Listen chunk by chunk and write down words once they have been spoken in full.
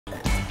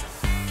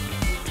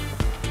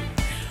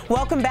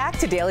Welcome back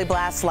to Daily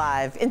Blast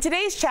Live. In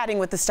today's Chatting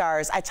with the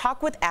Stars, I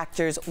talk with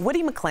actors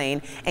Woody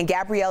McClain and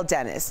Gabrielle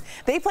Dennis.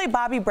 They play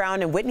Bobby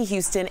Brown and Whitney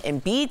Houston in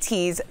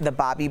BET's The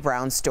Bobby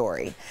Brown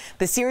Story.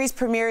 The series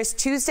premieres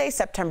Tuesday,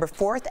 September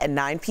 4th at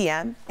 9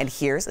 p.m. And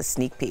here's a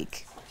sneak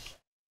peek.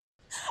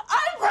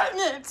 I'm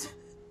pregnant!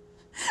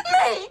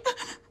 Me!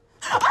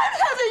 I'm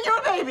having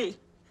your baby!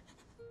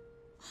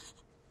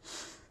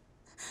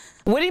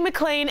 Woody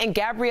McClain and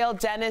Gabrielle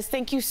Dennis,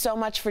 thank you so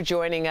much for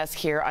joining us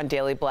here on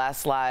Daily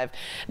Blast Live.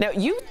 Now,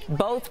 you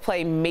both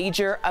play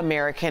major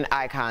American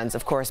icons,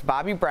 of course,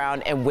 Bobby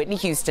Brown and Whitney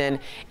Houston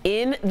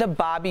in The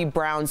Bobby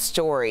Brown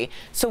Story.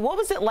 So what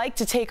was it like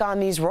to take on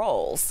these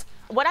roles?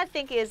 What I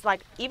think is,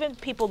 like, even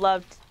people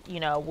loved,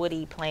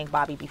 Woody playing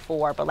Bobby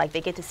before, but like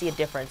they get to see a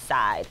different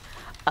side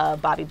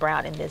of Bobby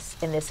Brown in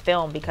this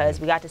film, because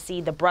we got to see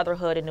the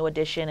brotherhood in New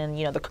Edition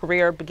and the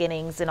career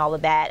beginnings and all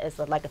of that as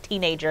like a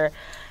teenager.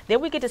 Then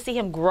we get to see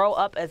him grow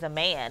up as a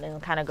man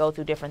and kind of go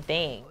through different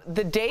things.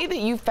 The day that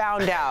you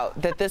found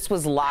out that this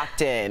was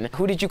locked in,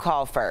 who did you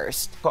call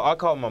first? I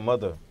called my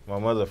mother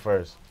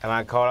first. And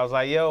I was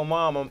like, yo,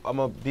 Mom, I'm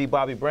gonna be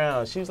Bobby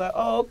Brown. She was like,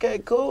 oh, okay,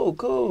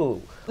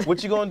 cool.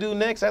 What you gonna do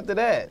next after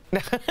that?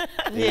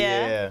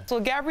 Yeah. So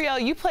Gabrielle,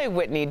 you play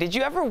Whitney. Did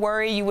you ever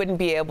worry you wouldn't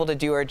be able to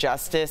do her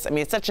justice? I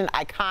mean, it's such an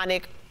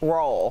iconic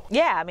role.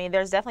 Yeah, I mean,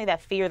 there's definitely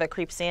that fear that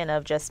creeps in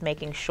of just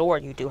making sure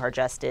you do her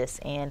justice,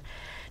 and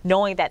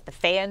knowing that the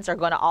fans are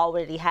going to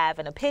already have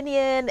an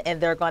opinion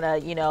and they're going to,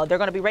 they're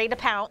going to be ready to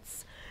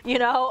pounce,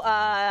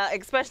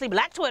 especially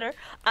Black Twitter.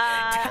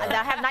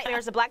 I have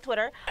nightmares of Black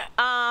Twitter.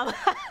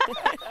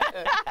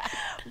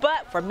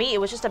 But for me,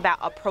 it was just about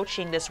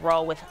approaching this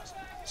role with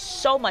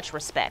so much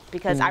respect,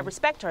 because I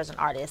respect her as an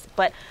artist,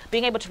 but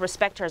being able to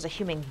respect her as a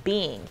human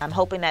being. I'm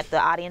hoping that the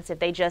audience, if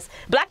they just,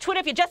 Black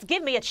Twitter, if you just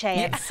give me a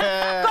chance,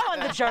 go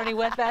on the journey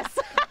with us.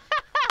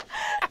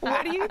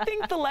 What do you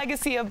think the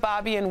legacy of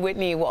Bobby and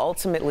Whitney will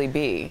ultimately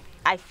be?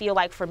 I feel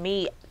like for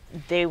me,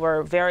 they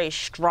were very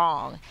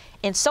strong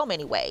in so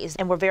many ways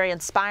and were very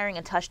inspiring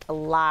and touched a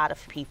lot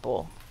of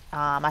people.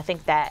 I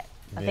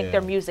think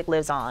their music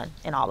lives on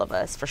in all of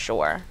us, for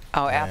sure.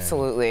 Oh,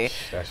 absolutely.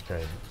 That's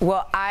crazy.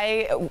 Well,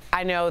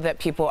 I know that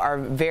people are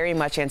very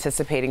much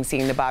anticipating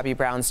seeing the Bobby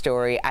Brown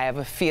Story. I have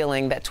a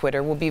feeling that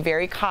Twitter will be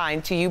very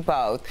kind to you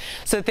both.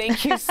 So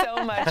thank you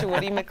so much,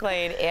 Woody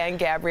McClain and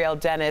Gabrielle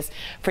Dennis,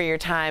 for your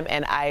time,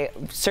 and I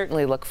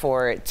certainly look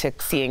forward to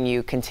seeing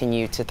you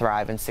continue to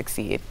thrive and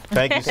succeed.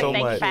 Thank you so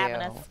Thank much. you for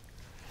having us.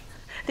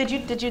 Did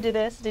you do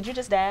this? Did you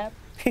just dab?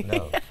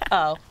 No.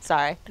 Oh,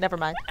 sorry. Never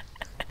mind.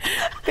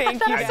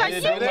 Thank you guys I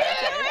so much. did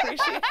I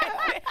appreciate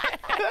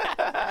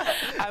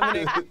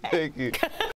it. Thank you.